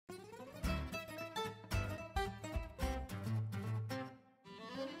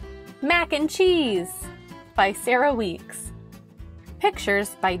Mac and Cheese by Sarah Weeks.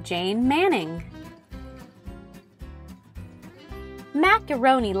 Pictures by Jane Manning.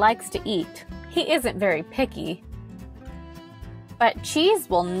 Macaroni likes to eat. He isn't very picky. But Cheese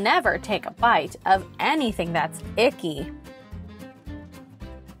will never take a bite of anything that's icky.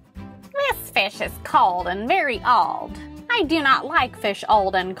 This fish is cold and very old. I do not like fish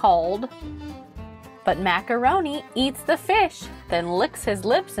old and cold. But Macaroni eats the fish, then licks his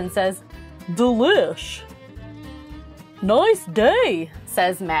lips and says, "Delish." "Nice day,"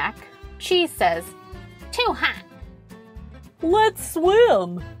 says Mac. Cheese says, "Too hot." "Let's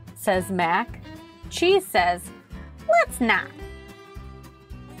swim," says Mac. Cheese says, "Let's not."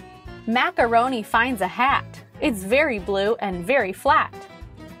 Macaroni finds a hat. It's very blue and very flat.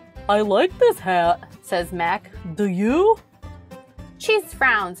 "I like this hat," says Mac. "Do you?" Cheese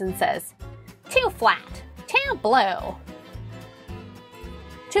frowns and says, "Too flat, too blue."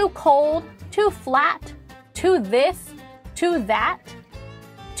 Too cold, too flat, too this, too that,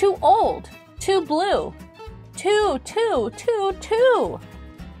 too old, too blue, too.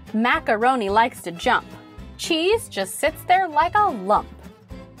 Macaroni likes to jump. Cheese just sits there like a lump.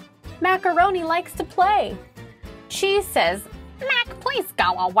 Macaroni likes to play. Cheese says, "Mac, please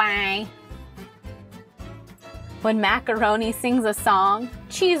go away." When Macaroni sings a song,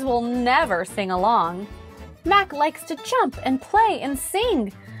 Cheese will never sing along. Mac likes to jump and play and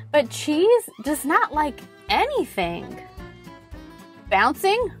sing, but Cheese does not like anything.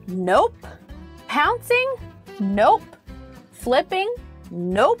 Bouncing? Nope. Pouncing? Nope. Flipping?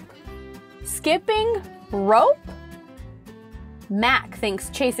 Nope. Skipping? Rope? Mac thinks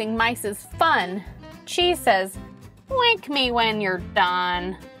chasing mice is fun. Cheese says, "Wake me when you're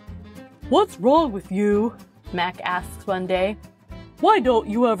done." "What's wrong with you?" Mac asks one day. "Why don't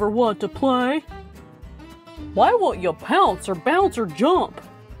you ever want to play? Why won't you pounce or bounce or jump?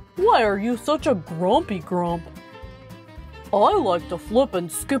 Why are you such a grumpy grump? I like to flip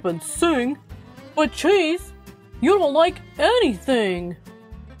and skip and sing, but Cheese, you don't like anything."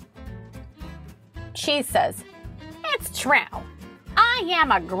 Cheese says, "It's true. I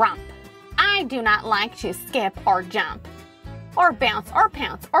am a grump. I do not like to skip or jump, or bounce or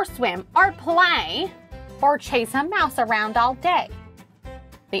pounce or swim or play, or chase a mouse around all day.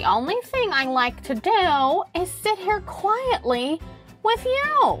 The only thing I like to do is sit here quietly with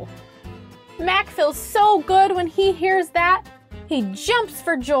you." Mac feels so good when he hears that. He jumps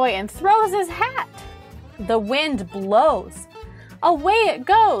for joy and throws his hat. The wind blows. Away it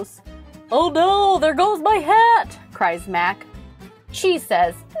goes. "Oh no, there goes my hat," cries Mac. Cheese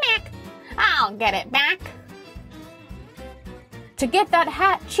says, "Mac, I'll get it back." To get that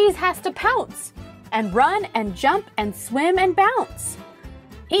hat, Cheese has to pounce and run and jump and swim and bounce.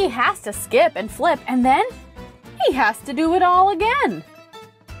 He has to skip and flip, and then he has to do it all again.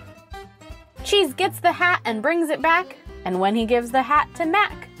 Cheese gets the hat and brings it back, and when he gives the hat to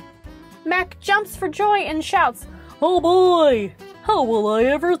Mac, Mac jumps for joy and shouts, "Oh boy, how will I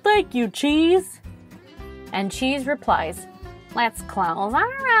ever thank you, Cheese?" And Cheese replies, "Let's close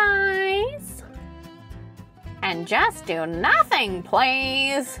our eyes and just do nothing,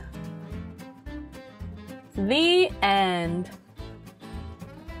 please." The end.